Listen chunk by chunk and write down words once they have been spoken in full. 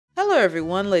Hello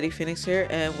everyone, LadyPhoenix here,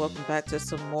 and welcome back to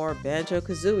some more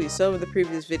Banjo-Kazooie. So in the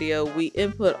previous video, we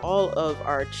input all of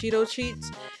our Cheeto cheats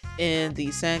in the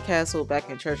sandcastle back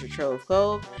in Treasure Trove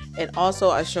Cove, and also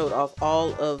I showed off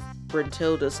all of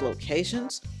Gruntilda's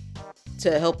locations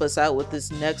to help us out with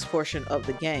this next portion of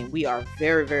the game. We are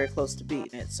very, very close to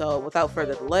beating it. So without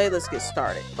further delay, let's get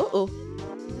started.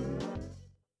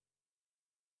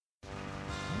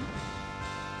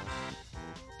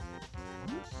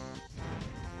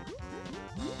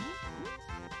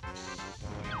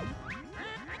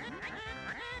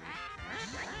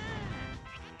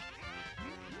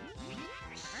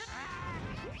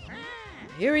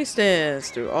 Here he stands,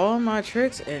 through all my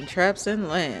tricks and traps and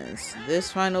lands.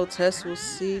 This final test will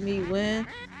see me win.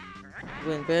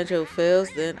 When Banjo fails,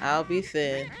 then I'll be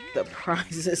thin. The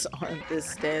prizes on this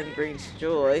stand brings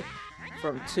joy.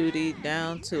 From Tootie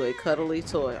down to a cuddly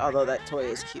toy, although that toy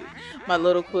is cute. My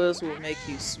little quiz will make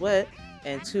you sweat,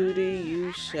 and Tootie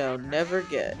you shall never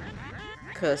get.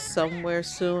 'Cause somewhere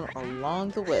soon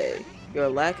along the way, your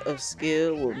lack of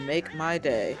skill will make my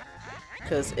day.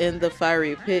 'Cause in the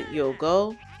fiery pit you'll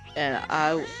go, and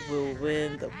I will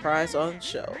win the prize on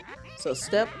show. So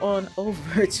step on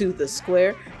over to the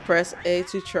square, press A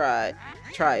to try.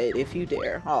 Try it if you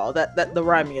dare. Oh, the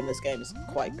rhyming in this game is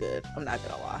quite good. I'm not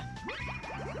gonna lie.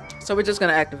 So we're just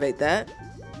gonna activate that.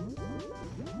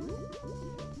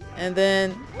 And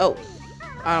then, oh,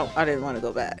 I didn't want to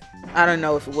go back. I don't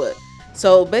know if it would.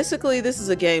 So basically this is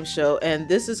a game show, and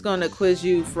this is going to quiz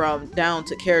you from down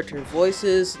to character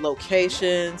voices,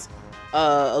 locations,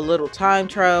 a little time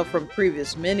trial from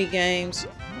previous mini games.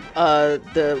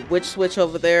 The witch switch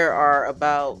over there are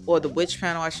about, or the witch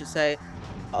panel I should say,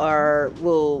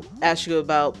 will ask you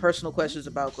about personal questions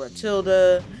about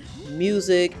Gruntilda,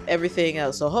 music, everything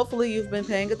else. So hopefully you've been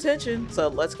paying attention. So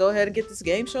let's go ahead and get this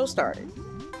game show started.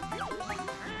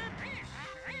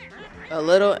 A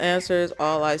little answer is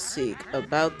all I seek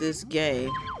about this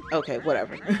game. Okay,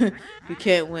 whatever. You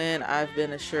can't win, I've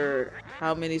been assured.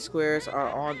 How many squares are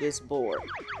on this board?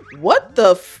 What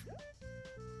the f—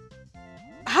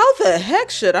 How the heck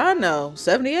should I know?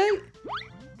 78?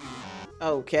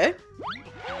 Okay.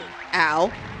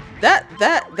 Ow.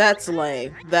 That's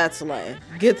lame. That's lame.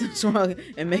 Get this wrong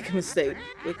and make a mistake.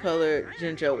 What color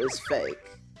Jinjo is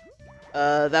fake?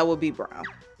 That would be brown.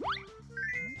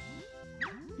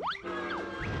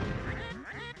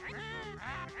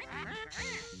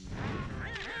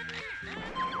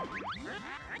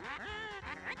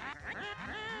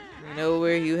 You know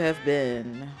where you have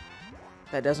been.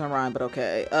 That doesn't rhyme, but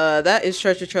okay. That is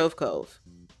Treasure Trove Cove.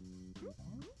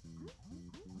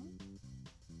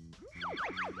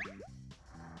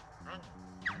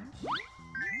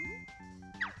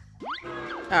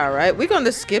 All right, we're going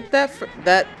to skip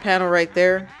that panel right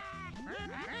there,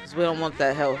 because we don't want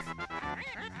that health.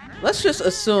 Let's just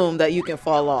assume that you can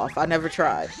fall off. I never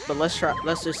tried, but let's try.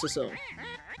 Let's just assume.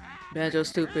 Banjo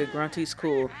stupid, Grunty's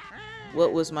cool.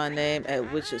 What was my name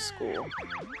at witch's school?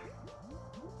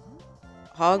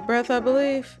 Hog breath, I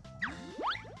believe.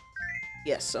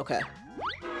 Yes, okay.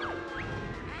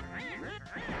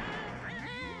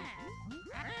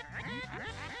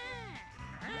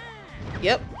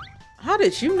 Yep. How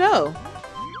did you know?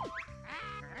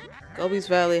 Gobi's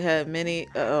Valley had many—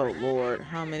 oh lord,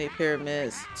 how many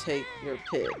pyramids? Take your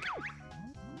pick.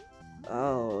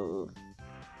 Oh.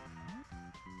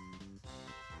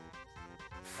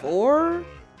 4?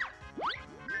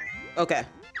 Okay.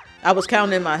 I was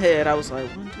counting in my head. I was like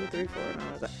 1, 2, 3, 4. And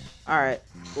I was like, all right.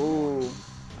 Ooh.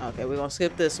 Okay, we're gonna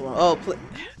skip this one. Oh,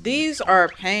 these are a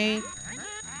pain.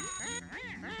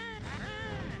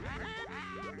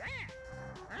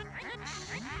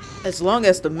 As long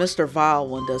as the Mr. Vile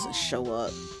one doesn't show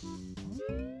up.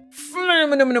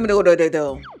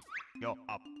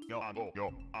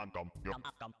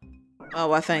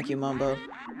 Oh, I thank you, Mumbo.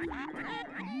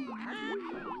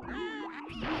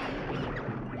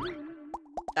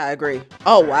 I agree.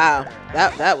 Oh wow,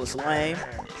 that was lame.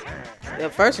 Yeah,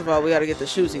 first of all, we gotta get the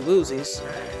shoozy woozies.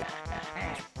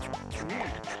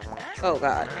 Oh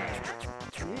god.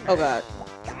 Oh god.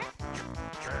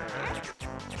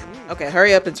 Okay,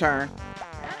 hurry up and turn.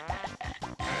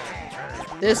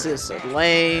 This is so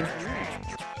lame.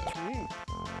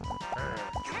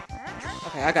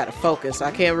 Okay, I gotta focus.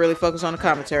 I can't really focus on the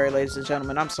commentary, ladies and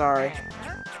gentlemen. I'm sorry.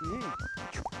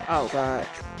 Oh god.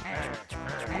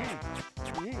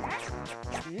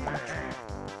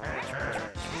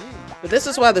 But this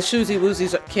is why the shoozy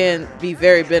woozies can be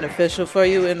very beneficial for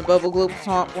you in the Bubble Gloop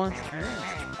Swamp one.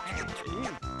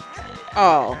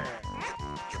 Oh.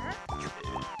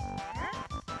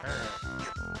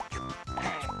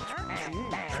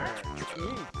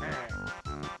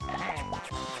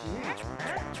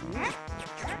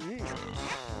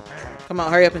 Come on,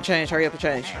 hurry up and change. Hurry up and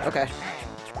change. Okay.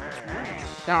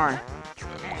 Darn.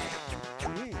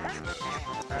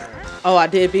 Oh, I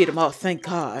did beat him. Oh, thank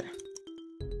God.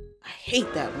 I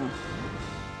hate that one.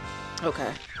 Okay.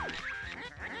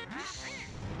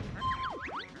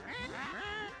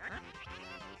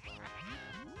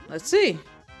 Let's see.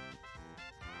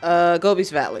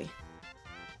 Gobi's Valley.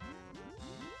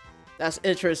 That's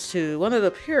entrance to one of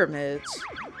the pyramids.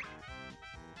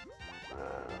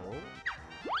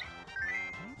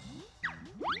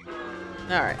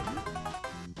 Alright.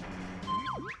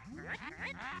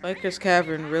 Biker's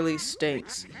Cavern really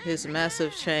stinks. His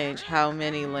massive change. How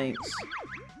many links?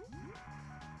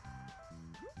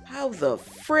 How the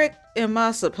frick am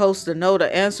I supposed to know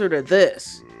the answer to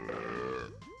this?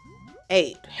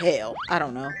 8. Hell. I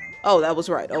don't know. Oh, that was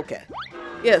right. Okay.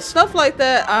 Yeah, stuff like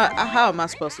that. How am I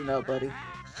supposed to know, buddy?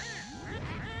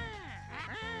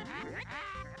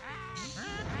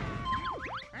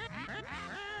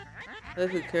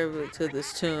 Listen carefully to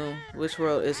this tune. Which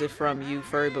world is it from, you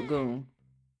furry bagoon?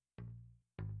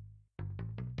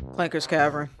 Clanker's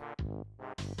Cavern.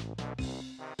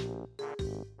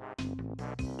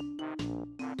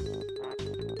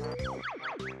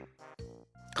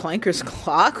 Clanker's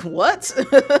Clock? What?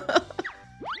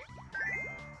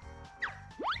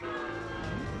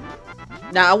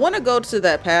 Now, I want to go to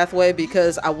that pathway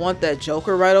because I want that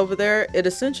Joker right over there. It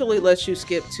essentially lets you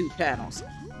skip 2 panels.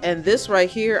 And this right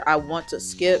here, I want to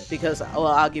skip because, well,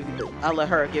 I'll let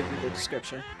her give you the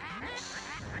description.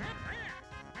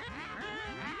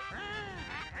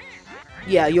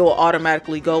 Yeah, you'll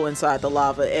automatically go inside the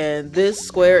lava, and this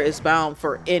square is bound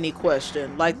for any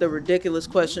question. Like the ridiculous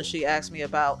question she asked me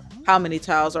about how many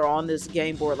tiles are on this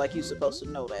game board, like you're supposed to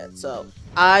know that. So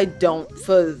I don't,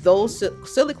 for those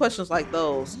silly questions like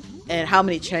those, and how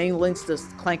many chain links does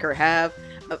Clanker have,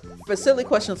 for silly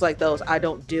questions like those, I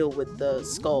don't deal with the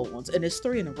skull ones. And it's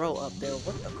 3 in a row up there.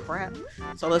 What the crap?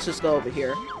 So let's just go over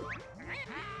here.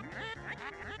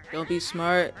 Don't be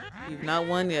smart. You've not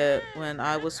won yet. When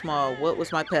I was small, what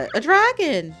was my pet? A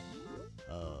dragon!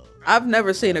 I've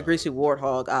never seen a greasy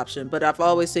warthog option, but I've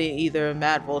always seen either a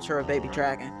mad vulture or baby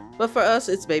dragon. But for us,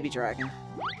 it's baby dragon.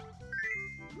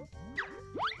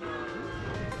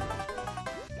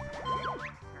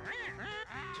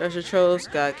 Treasure Trove's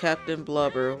got Captain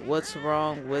Blubber. What's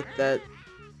wrong with that?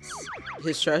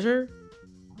 His treasure?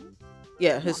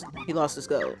 Yeah, he lost his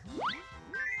gold.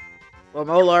 Well,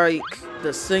 Molari,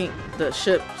 the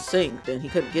ship sank, then he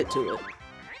couldn't get to it.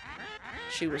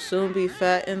 She will soon be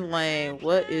fat and lame.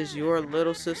 What is your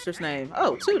little sister's name?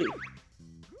 Oh, Tootie.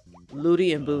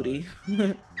 Looty and Booty.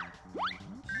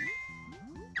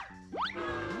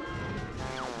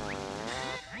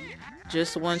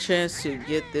 Just one chance to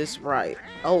get this right.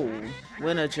 Oh,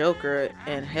 win a Joker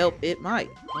and help it might.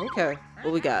 Okay,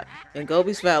 what we got? In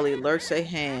Gobi's Valley lurks a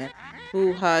hand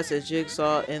who hides a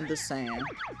jigsaw in the sand.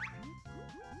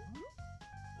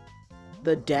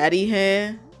 The daddy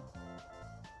hand?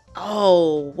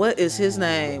 Oh, what is his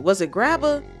name? Was it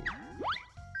Grabber?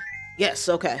 Yes,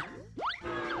 okay.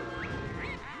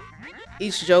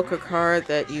 Each Joker card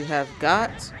that you have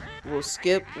got will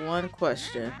skip 1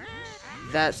 question.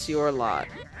 That's your lot.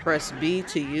 Press B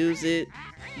to use it,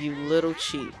 you little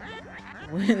cheat.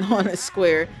 When on a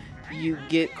square, you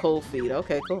get cold feet.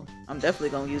 Okay, cool. I'm definitely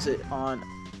gonna use it on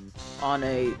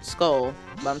a skull.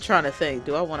 But I'm trying to think.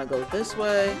 Do I want to go this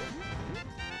way?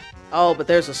 Oh, but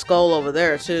there's a skull over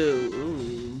there too.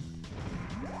 Ooh.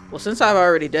 Well, since I've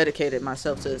already dedicated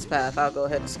myself to this path, I'll go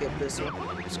ahead and skip this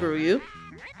one. Screw you.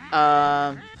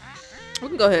 We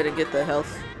can go ahead and get the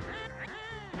health.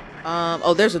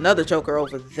 Oh, there's another Joker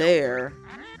over there.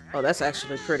 Oh, that's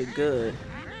actually pretty good.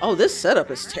 Oh, this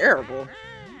setup is terrible.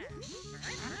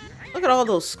 Look at all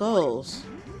those skulls.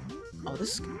 Oh,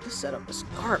 this setup is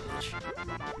garbage.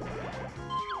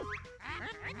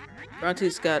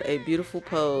 Grunty's got a beautiful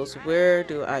pose. Where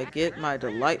do I get my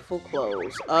delightful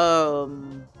clothes?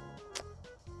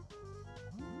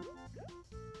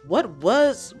 What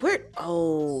was... Where...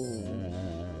 Oh...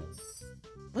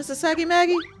 What's the Saggy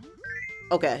Maggie?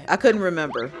 Okay, I couldn't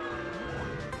remember.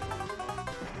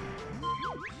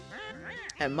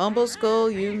 At Mumble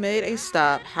Skull, you made a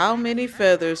stop. How many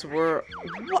feathers were...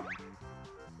 What?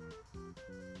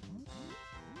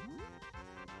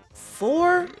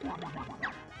 4?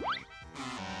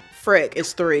 Frick,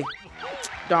 it's 3.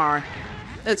 Darn.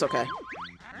 It's okay.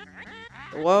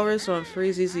 The walrus on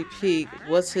Freezeezy Peak.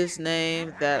 What's his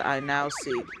name that I now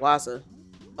see? Waza.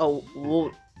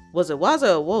 Oh, was it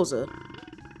Waza or Woza?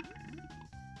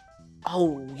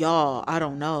 Oh, y'all, I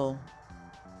don't know.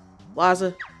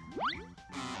 Waza?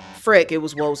 Frick, it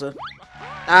was Woza.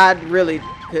 I really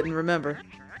couldn't remember.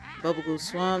 Bubblegoo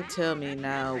Swamp, tell me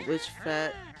now which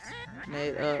facts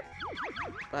made up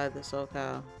by this old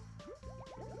cow.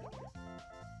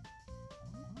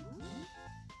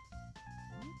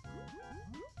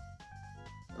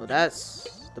 Oh,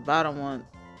 that's the bottom one.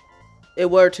 It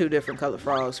were two different color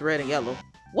frogs, red and yellow.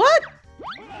 What?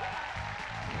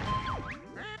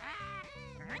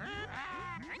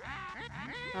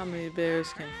 How many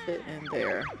bears can fit in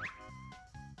there?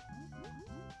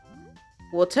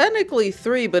 Well, technically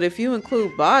 3, but if you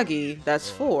include Boggy, that's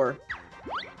 4.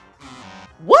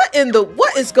 What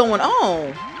is going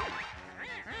on?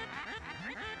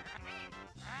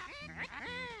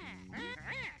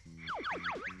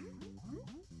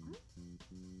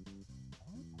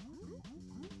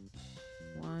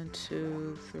 One,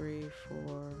 2, 3,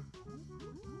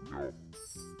 4.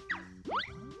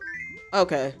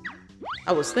 Okay.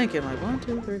 I was thinking like 1,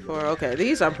 2, 3, 4. Okay,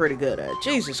 these I'm pretty good at.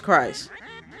 Jesus Christ.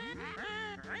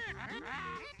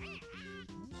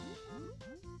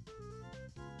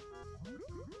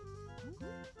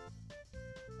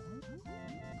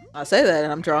 I say that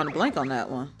and I'm drawing a blank on that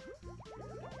one.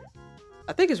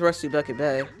 I think it's Rusty Bucket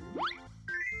Bay.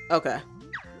 Okay.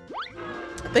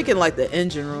 I'm thinking like the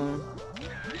engine room.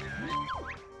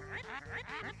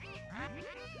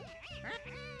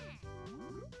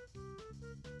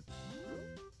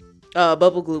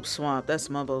 Bubble Gloop Swamp. That's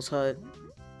Mumbo's hut.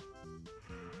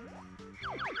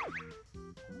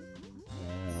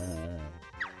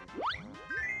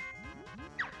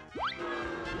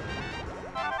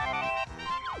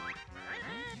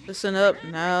 Listen up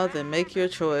now, then make your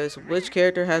choice. Which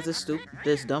character has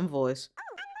this dumb voice?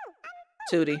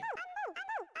 Tootie.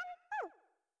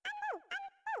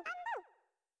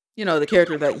 You know, the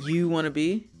character that you want to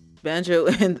be. Banjo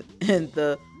and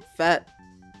the fat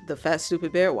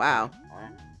stupid bear. Wow.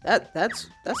 That's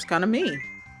kind of me.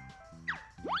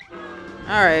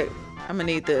 All right, I'm gonna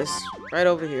need this right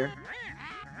over here.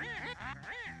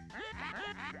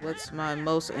 What's my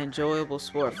most enjoyable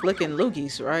sport? Flicking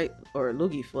loogies, right? Or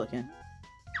loogie flicking.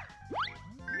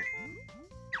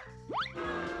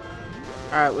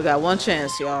 Alright, we got one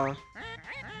chance, y'all.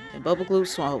 And Bubble Glue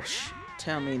Swamp.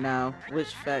 Tell me now,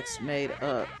 which facts made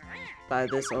up by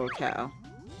this old cow?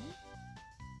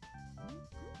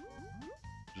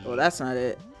 Oh, that's not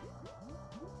it.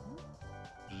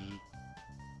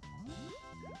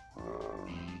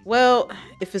 Well,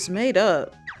 if it's made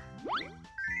up...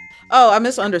 Oh, I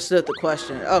misunderstood the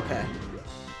question. Okay.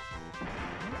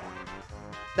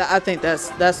 I think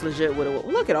that's legit what it was.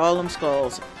 Look at all them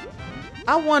skulls.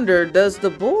 I wonder, does the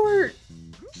board...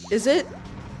 Is it...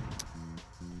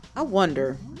 I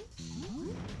wonder.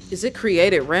 Is it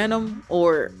created random?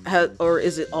 Or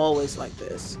is it always like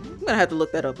this? I'm gonna have to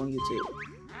look that up on YouTube.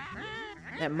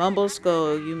 At Mumbo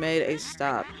Skull, you made a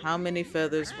stop. How many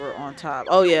feathers were on top?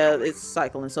 Oh yeah, it's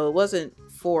cycling. So it wasn't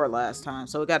 4 last time.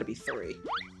 So it gotta be 3.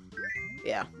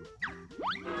 Yeah.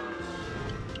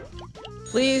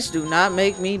 Please do not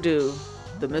make me do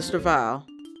the Mr. Vile.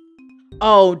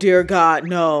 Oh, dear God,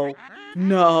 no.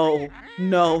 No.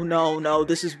 No, no, no.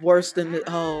 This is worse than the...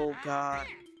 Oh, God.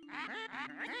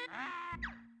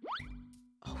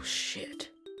 Oh, shit.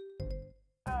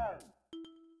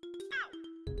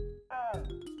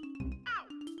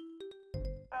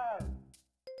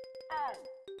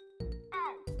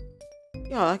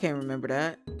 Y'all, I can't remember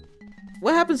that.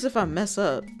 What happens if I mess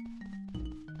up?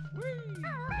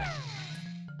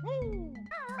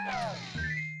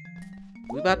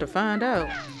 We about to find out.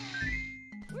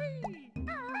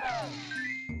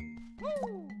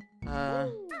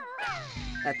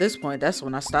 At this point, that's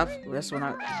when I stop. That's when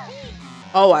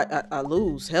Oh, I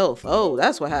lose health. Oh,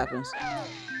 that's what happens.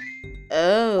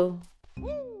 Oh.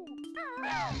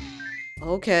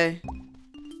 Okay.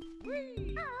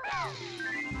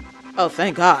 Oh,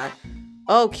 thank God.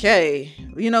 Okay.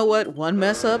 You know what? One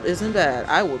mess up isn't bad.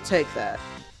 I will take that.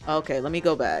 Okay, let me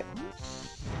go back.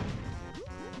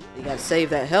 You gotta save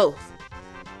that health.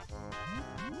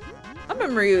 I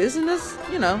remember you. Isn't this,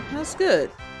 you know, that's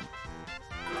good.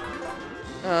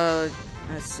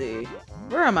 Let's see.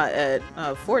 Where am I at?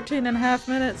 14 and a half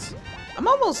minutes? I'm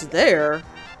almost there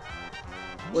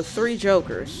with 3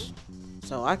 jokers.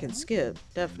 So I can skip,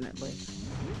 definitely.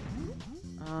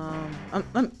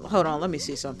 Hold on, let me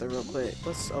see something real quick.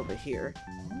 What's over here?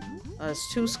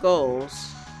 It's 2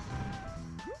 skulls.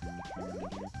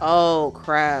 Oh,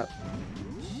 crap.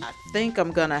 I think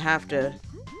I'm gonna have to...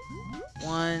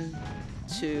 1,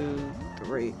 2,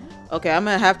 3. Okay, I'm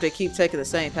gonna have to keep taking the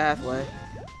same pathway.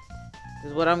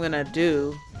 Because what I'm gonna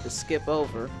do is skip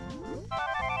over.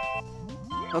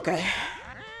 Okay.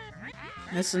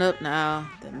 Listen up now,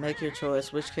 then make your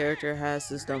choice. Which character has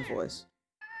this dumb voice?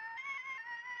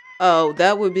 Oh,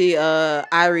 that would be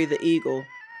Irie the Eagle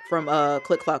from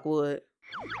Click Clock Wood.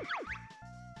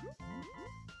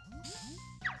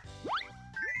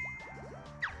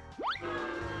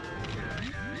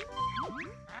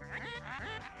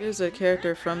 Here's a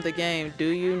character from the game. Do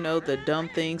you know the dumb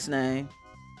thing's name?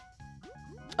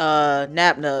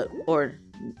 Napnut, or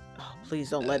oh,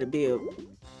 please don't let it be a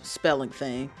spelling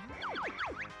thing.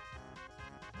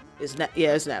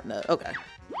 Yeah, it's Napnut. Okay.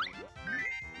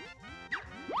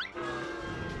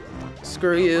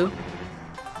 Screw you.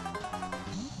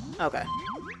 Okay.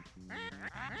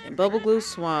 In Bubble Glue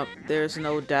Swamp, there's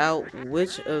no doubt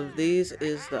which of these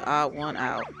is the odd one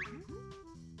out.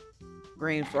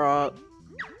 Green frog.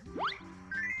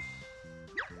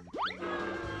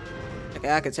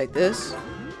 Okay, I can take this.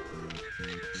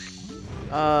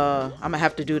 I'm gonna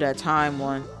have to do that time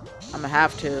one. I'm gonna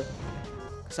have to.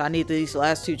 Cause I need these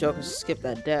last two jokers to skip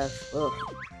that death. Ugh.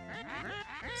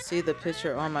 See the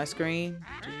picture on my screen?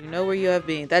 Do you know where you have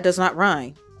been? That does not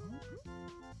rhyme.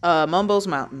 Mumbo's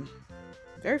Mountain.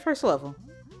 Very first level.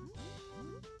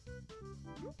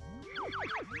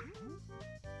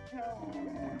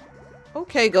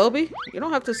 Okay, Gobi. You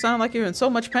don't have to sound like you're in so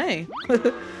much pain.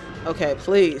 Okay,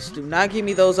 please, do not give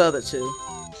me those other two.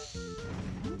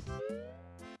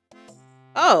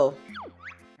 Oh.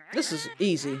 This is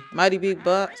easy. Mighty Big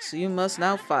Box, you must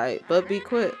now fight, but be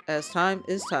quick, as time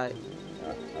is tight.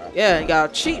 Yeah, y'all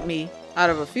cheat me out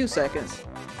of a few seconds.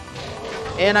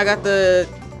 And I got the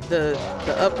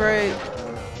upgrade.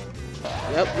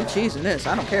 Yep, we cheesing this.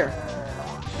 I don't care.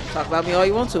 Talk about me all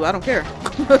you want to. I don't care.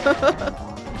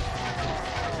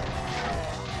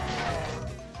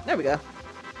 There we go.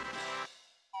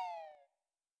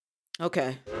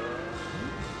 Okay.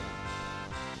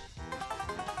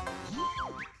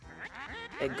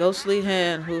 A ghostly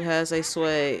hand who has a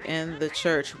sway in the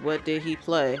church. What did he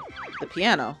play? The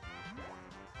piano.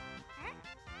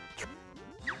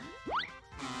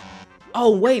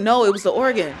 Oh, wait, no, it was the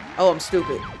organ. Oh, I'm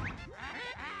stupid.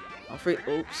 I'm free.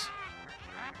 Oops.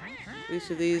 Each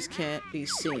of these can't be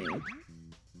seen.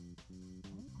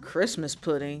 Christmas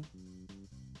pudding.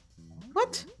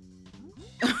 What?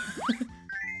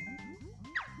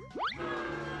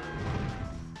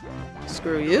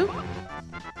 Screw you.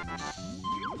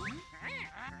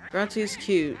 Grunty's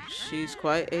cute. She's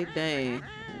quite a dame.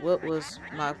 What was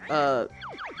my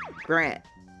Grant?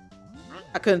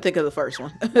 I couldn't think of the first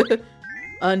one.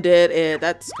 Undead Ed.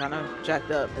 That's kind of jacked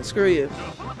up. And screw you.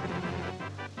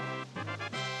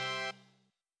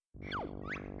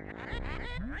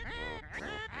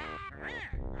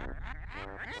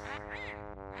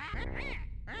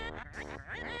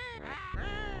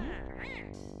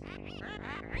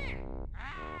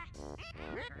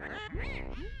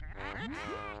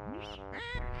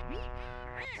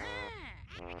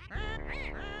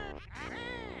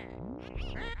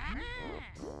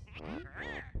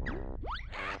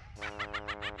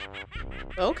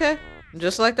 Okay,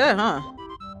 just like that, huh?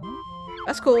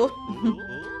 That's cool.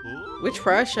 Which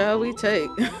prize shall we take?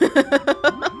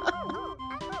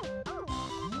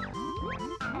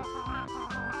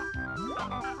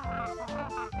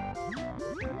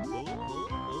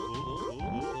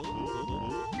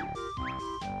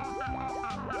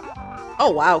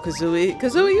 Oh wow, Kazooie.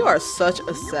 Kazooie, you are such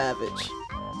a savage.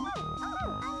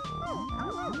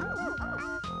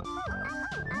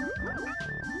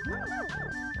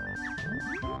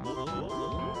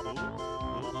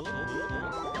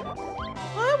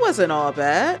 Well, it wasn't all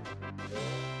bad.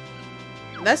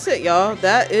 That's it, y'all.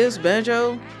 That is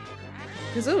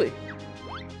Banjo-Kazooie.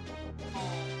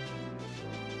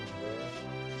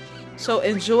 So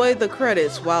enjoy the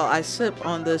credits while I sip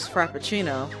on this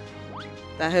frappuccino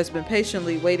that has been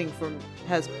patiently waiting for me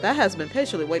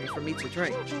to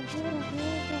drink.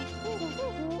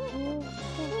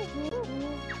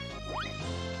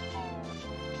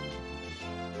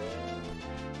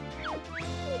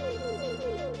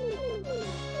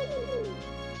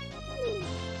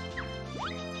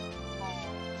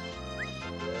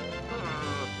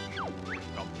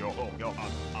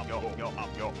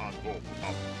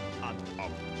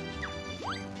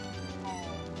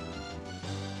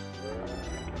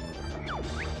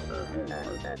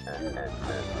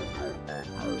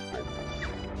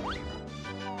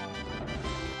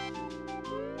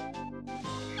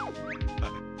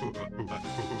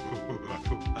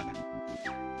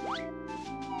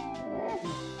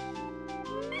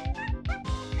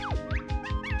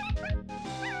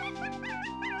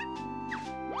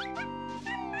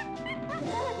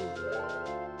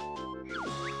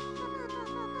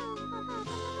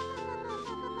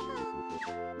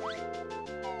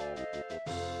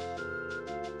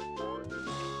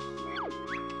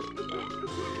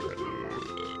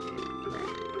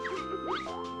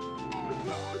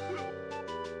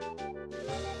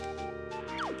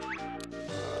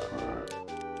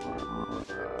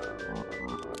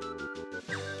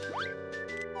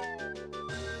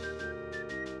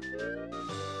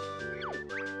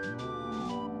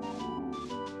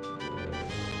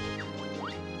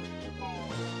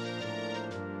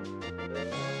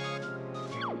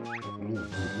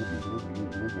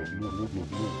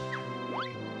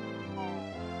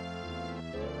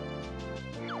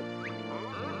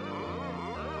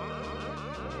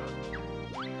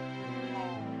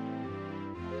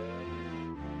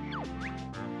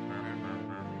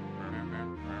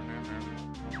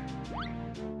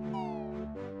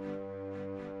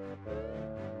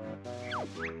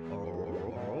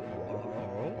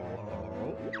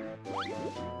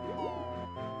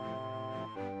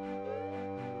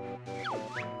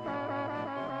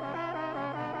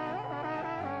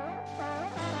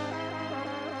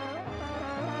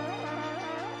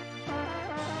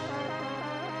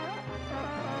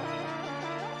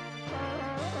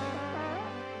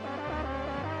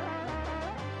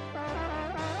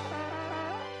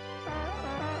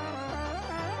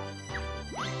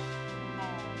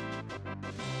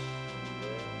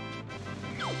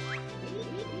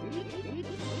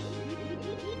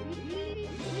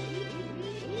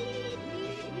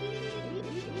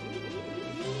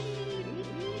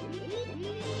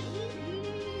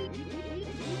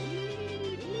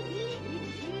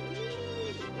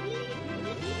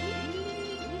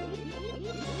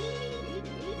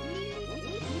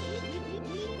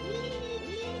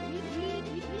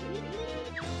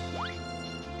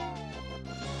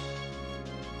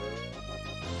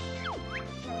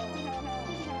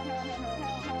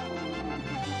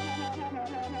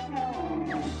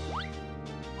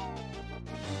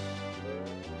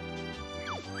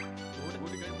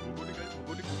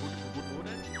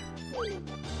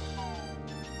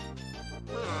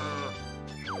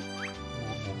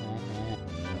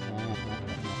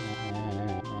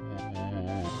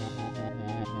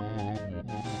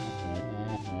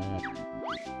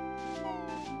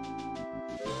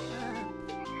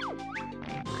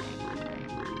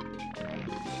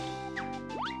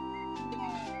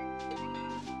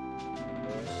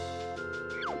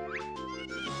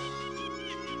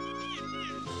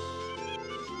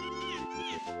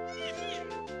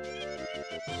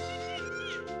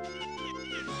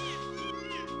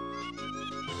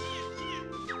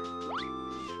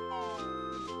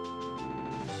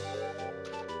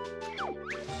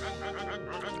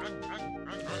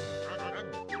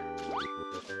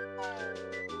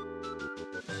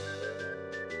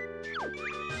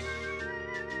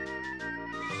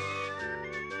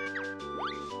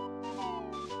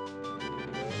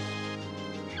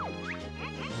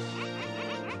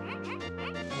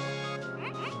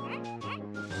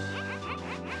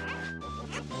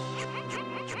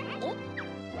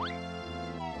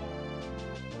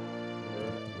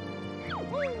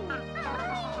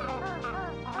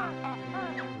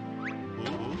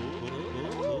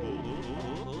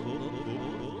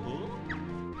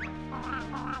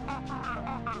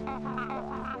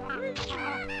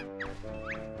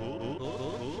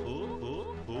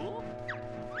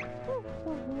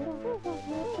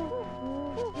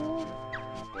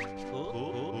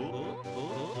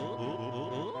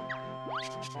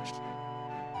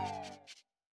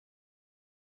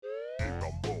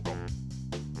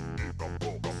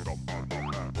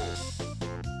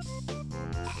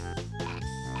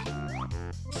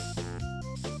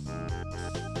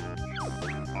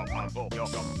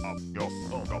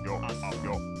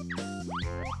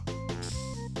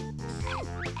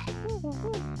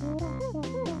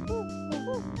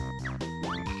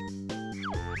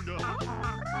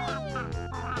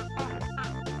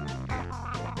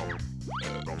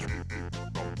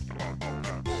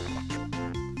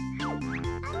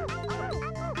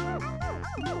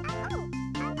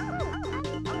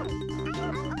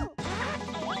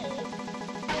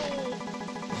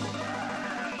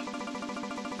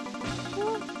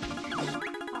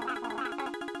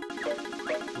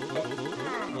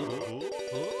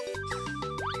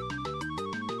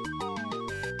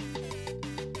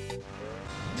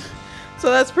 So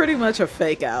that's pretty much a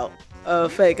fake out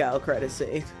credit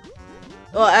scene.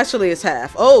 Well, actually it's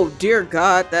half. Oh dear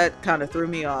God, that kind of threw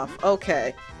me off.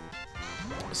 Okay.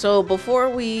 So before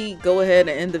we go ahead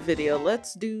and end the video,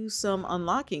 let's do some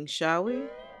unlocking, shall we?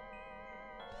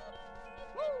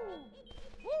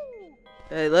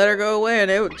 They let her go away and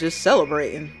they were just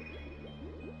celebrating.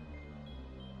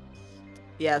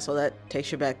 Yeah, so that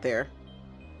takes you back there.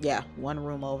 Yeah, one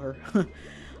room over.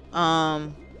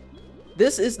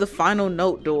 This is the final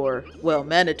note door. Well,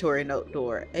 mandatory note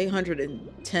door.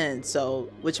 810,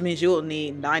 so which means you'll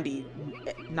need 90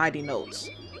 notes.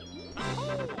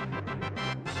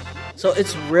 So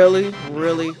it's really,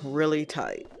 really, really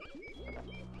tight.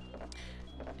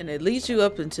 And it leads you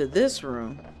up into this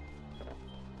room.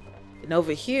 And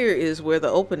over here is where the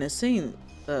opening scene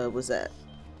was at.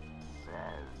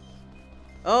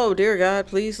 Oh dear God,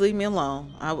 please leave me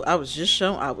alone. I was just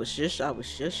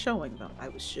showing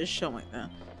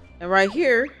them. And right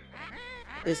here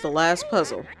is the last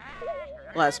puzzle.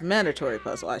 Last mandatory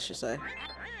puzzle, I should say.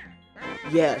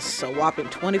 Yes, a whopping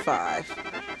 25.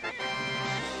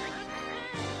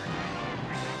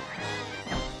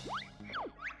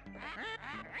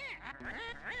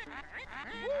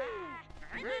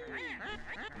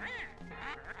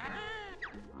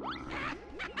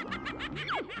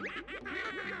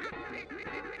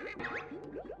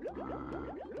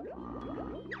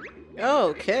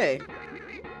 Okay.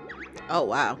 Oh,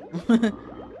 wow.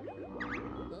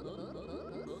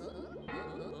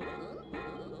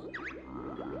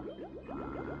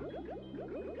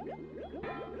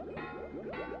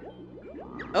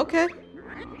 Okay.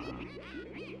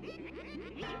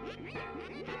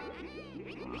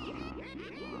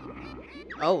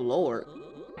 Oh, Lord.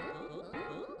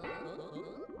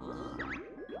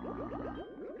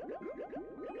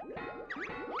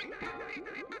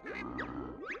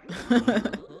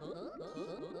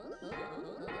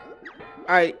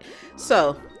 Alright,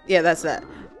 so, yeah, that's that.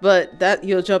 But that,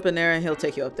 you'll jump in there and he'll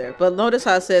take you up there. But notice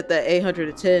how I said that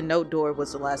 810 note door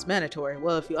was the last mandatory.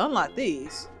 Well, if you unlock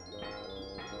these,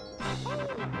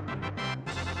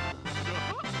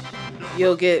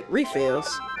 you'll get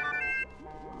refills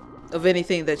of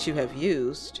anything that you have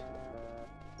used.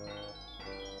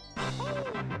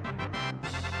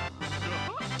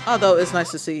 Although it's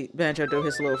nice to see Banjo do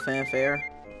his little fanfare.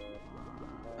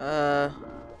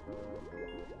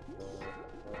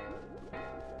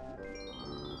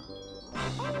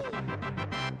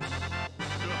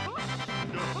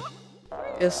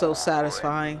 It's so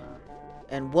satisfying.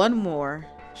 And one more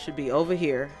should be over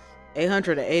here.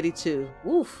 882.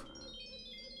 Woof.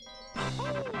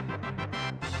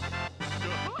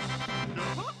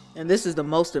 And this is the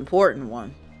most important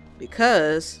one,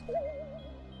 because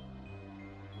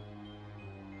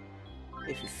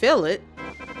if you fill it,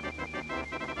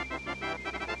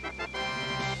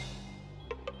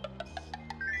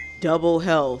 double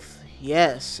health.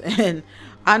 Yes. And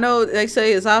I know they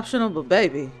say it's optional, but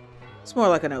baby, it's more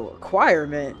like a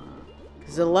requirement.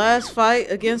 Because the last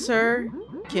fight against her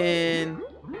can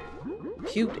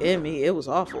puke in me. It was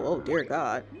awful. Oh dear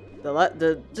God.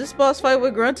 This boss fight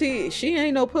with Grunty, she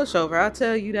ain't no pushover, I'll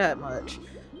tell you that much.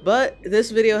 But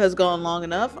this video has gone long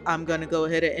enough. I'm going to go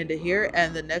ahead and end it here.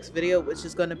 And the next video, which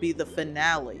is going to be the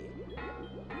finale,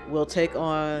 will take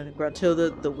on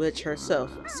Gruntilda the Witch herself.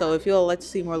 So if you all like to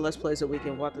see more Let's Plays or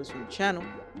weekend walkthroughs from the channel,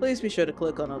 please be sure to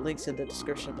click on the links in the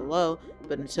description below.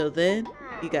 But until then,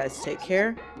 you guys take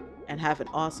care and have an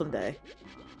awesome day.